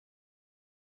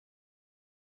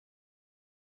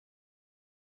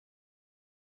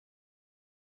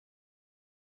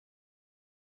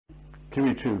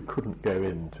Kiwi-2 couldn't go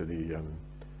into the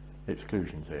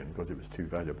exclusion zone because it was too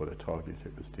valuable a target,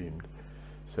 it was deemed.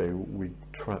 So we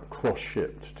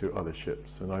cross-shipped to other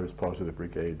ships, and I was part of the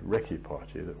brigade recce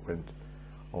party that went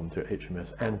onto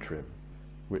HMS Antrim,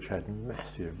 which had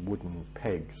massive wooden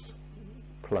pegs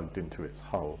plugged into its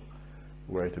hull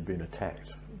where it had been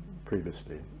attacked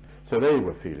previously. So they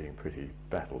were feeling pretty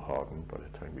battle-hardened by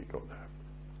the time we got there.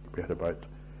 We had about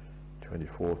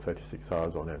 24, 36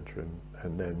 hours on Antrim,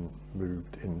 and then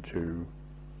moved into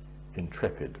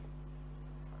Intrepid,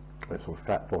 a sort of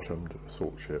flat-bottomed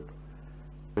assault ship.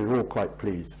 We were all quite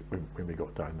pleased when we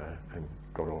got down there and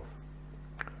got off.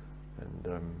 And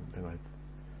I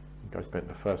think I spent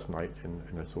the first night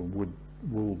in a sort of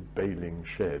wool baling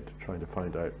shed trying to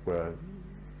find out where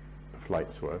the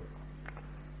flights were,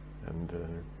 and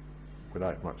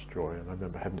without much joy. And I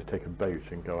remember having to take a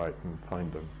boat and go out and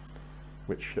find them,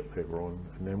 which ship they were on.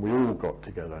 And then we all got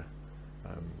together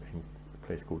in a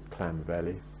place called Clam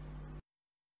Valley.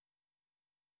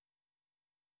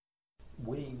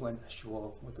 We went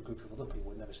ashore with a group of other people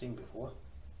we'd never seen before,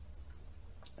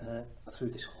 through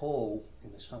this hole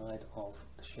in the side of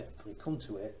the ship. We come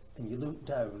to it and you look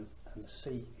down and the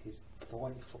sea is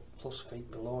 40 plus feet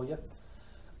below you,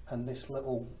 and this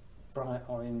little bright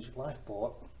orange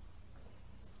lifeboat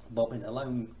bobbing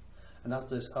along, and as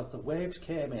the waves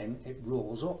came in, it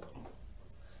rose up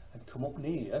and come up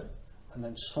near you and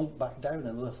then sunk back down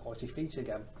another 40 feet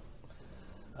again.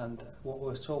 And what we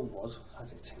were told was,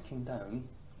 as it's sinking down,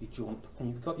 you jump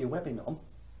and you've got your webbing on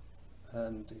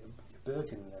and your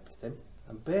Birkin and everything,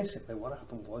 and basically what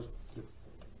happened was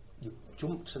you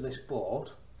jumped to this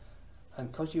boat,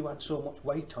 and because you had so much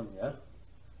weight on you,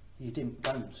 you didn't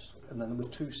bounce, and then there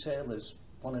were two sailors,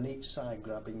 one on each side,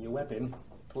 grabbing your webbing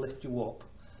to lift you up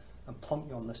and plonk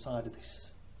you on the side of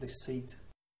this seat.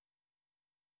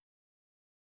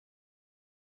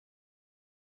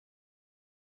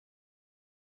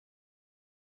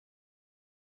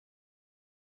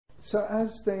 So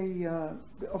as they,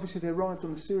 obviously they arrived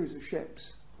on a series of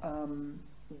ships,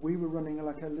 we were running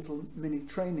like a little mini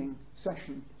training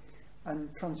session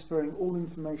and transferring all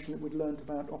information that we'd learned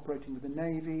about operating with the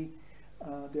Navy,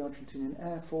 the Argentinian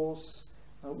Air Force,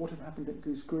 what had happened at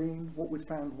Goose Green, what we'd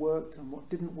found worked and what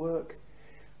didn't work.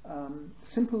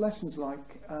 Simple lessons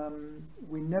like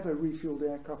we never refueled the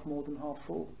aircraft more than half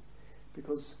full,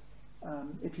 because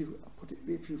if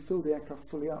you fill the aircraft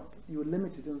fully up, you were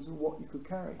limited in what you could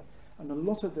carry. And a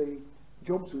lot of the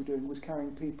jobs we were doing was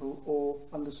carrying people or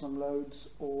underslung loads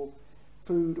or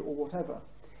food or whatever.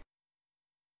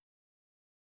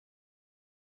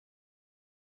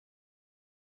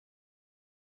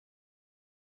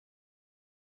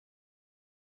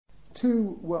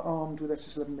 Two were armed with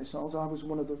SS-11 missiles. I was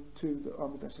one of the two that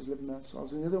armed with SS-11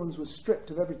 missiles, and the other ones were stripped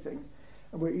of everything,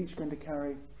 and we're each going to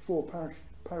carry 4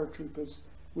 paratroopers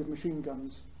with machine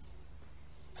guns,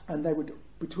 and they would,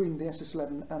 between the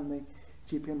SS-11 and the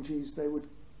GPMGs, they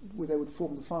would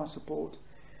form the fire support,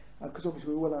 because obviously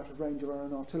we were well out of range of our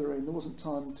own artillery, and there wasn't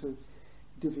time to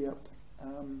divvy up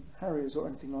Harriers or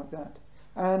anything like that.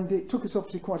 And it took us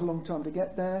obviously quite a long time to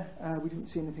get there. We didn't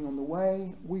see anything on the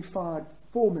way. We fired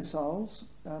 4 missiles.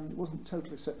 It wasn't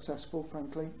totally successful,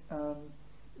 frankly.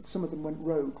 Some of them went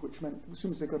rogue, which meant as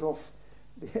soon as they got off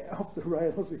the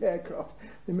rails of the aircraft,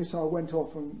 the missile went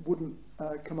off and wouldn't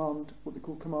command what they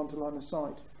call command to line of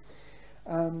sight.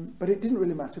 But it didn't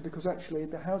really matter, because actually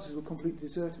the houses were completely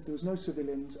deserted. There was no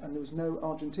civilians and there was no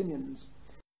Argentinians.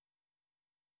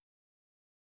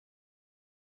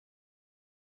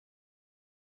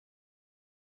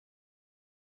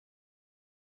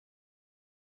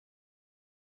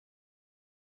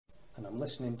 And I'm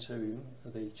listening to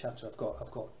the chatter.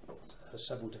 I've got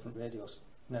several different radio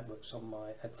networks on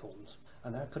my headphones,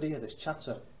 and I could hear this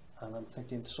chatter, and I'm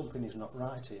thinking something is not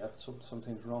right here.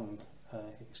 Something's wrong.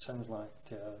 It sounds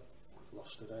like we've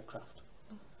lost an aircraft.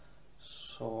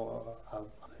 So I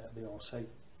the OC and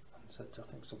said, I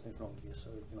think something's wrong here. So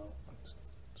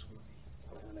somebody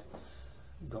kind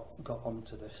of got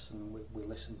onto this, and we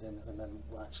listened in, and then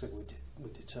actually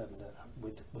we determined that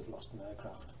we'd lost an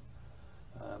aircraft.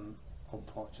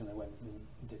 Unfortunately, when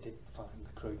they did find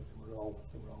the crew, they were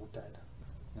all dead.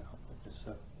 It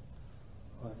was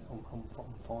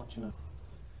unfortunate.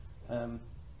 It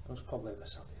was probably the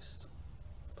saddest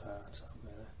part,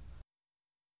 really.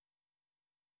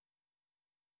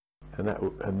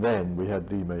 And then we had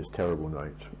the most terrible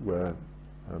night, where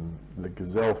the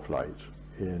Gazelle flight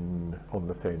on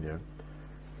Lithuania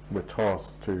were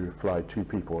tasked to fly 2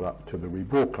 people up to the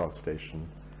rebroadcast station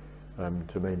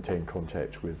to maintain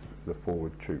contact with the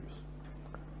forward troops.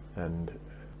 And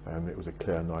it was a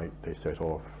clear night. They set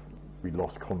off. We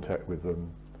lost contact with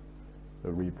them. the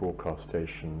rebroadcast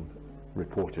station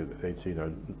reported that they'd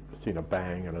seen a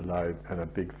bang and a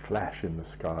big flash in the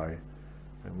sky,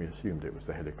 and we assumed it was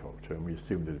the helicopter, and we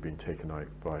assumed it had been taken out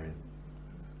by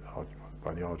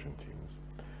the Argentines,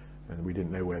 and we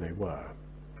didn't know where they were.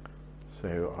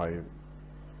 So I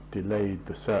delayed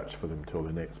the search for them till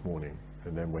the next morning,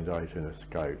 and then went out in a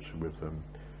scout with them.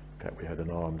 In fact, we had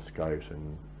an armed scout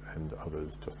and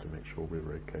others just to make sure we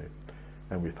were okay.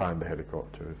 And we found the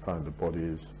helicopter, we found the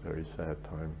bodies, very sad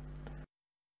time.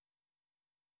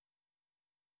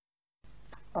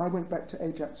 I went back to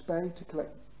Ajax Bay to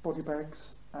collect body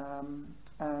bags,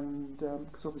 and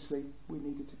because obviously we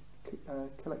needed to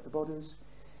collect the bodies,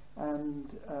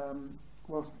 and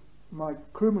whilst my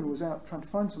crewman was out trying to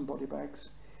find some body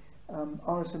bags,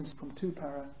 RSMs from 2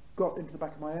 Para got into the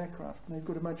back of my aircraft, and you've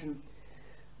got to imagine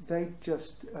they'd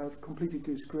just completed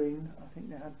Goose Green. I think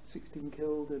they had 16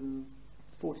 killed and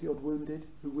 40 odd wounded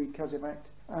who we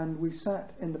casevaced, and we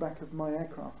sat in the back of my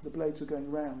aircraft, the blades were going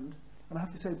round, and I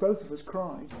have to say both of us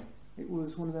cried. It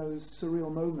was one of those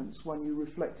surreal moments when you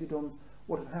reflected on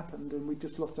what had happened, and we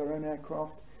just lost our own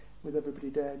aircraft with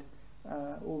everybody dead,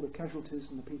 all the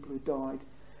casualties and the people who died,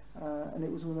 and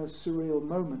it was one of those surreal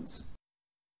moments.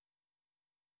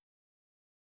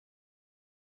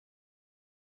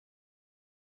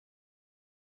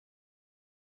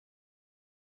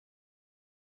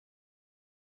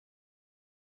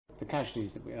 The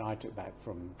casualties that I took back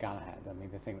from Galahad, I mean,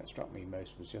 the thing that struck me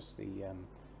most was just the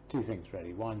two things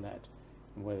really. One, that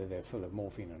whether they're full of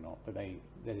morphine or not, but they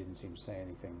didn't seem to say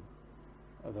anything.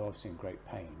 They're obviously in great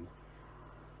pain,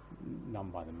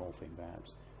 numbed by the morphine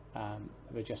perhaps,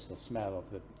 but just the smell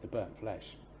of the burnt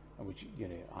flesh, which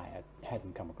I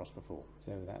hadn't come across before.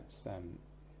 So that's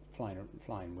flying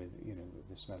with with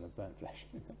the smell of burnt flesh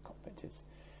in the cockpit is,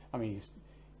 I mean,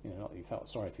 not that you felt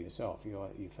sorry for yourself,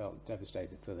 you felt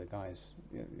devastated for the guys,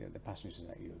 the passengers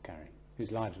that you were carrying,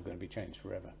 whose lives were going to be changed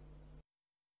forever.